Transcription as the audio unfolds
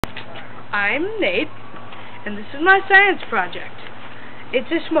I'm Nate, and this is my science project.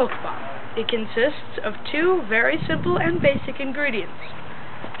 It's a smoke bomb. It consists of two very simple and basic ingredients.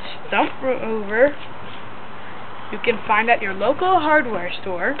 Stump remover, you can find at your local hardware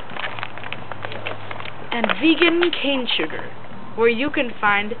store, and vegan cane sugar, where you can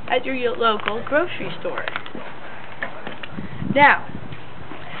find at your local grocery store. Now,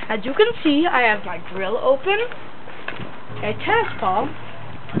 as you can see, I have my grill open, a tennis ball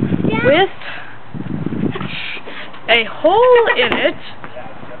with a hole in it,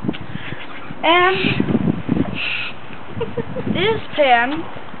 and this pan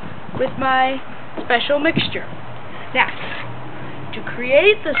with my special mixture. Now, to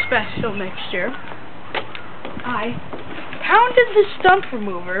create the special mixture, I pounded the stump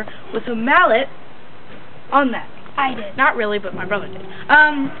remover with a mallet on that. I did. Not really, but my brother did.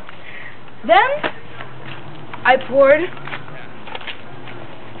 Then I poured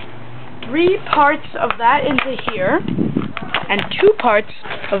 3 parts of that into here, and 2 parts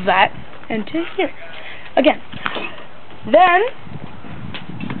of that into here. Again. Then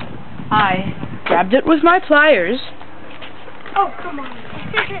I grabbed it with my pliers. Oh, come on.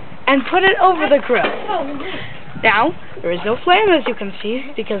 And put it over the grill. Now, there is no flame, as you can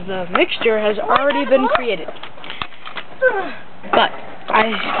see, because the mixture has already been created. But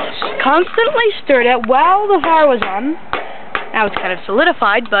I constantly stirred it while the fire was on. Now it's kind of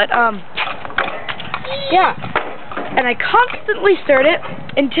solidified, but yeah. And I constantly stirred it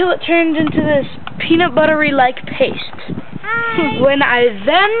until it turned into this peanut buttery-like paste. When I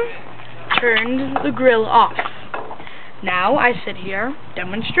then turned the grill off. Now I sit here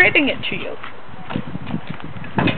demonstrating it to you.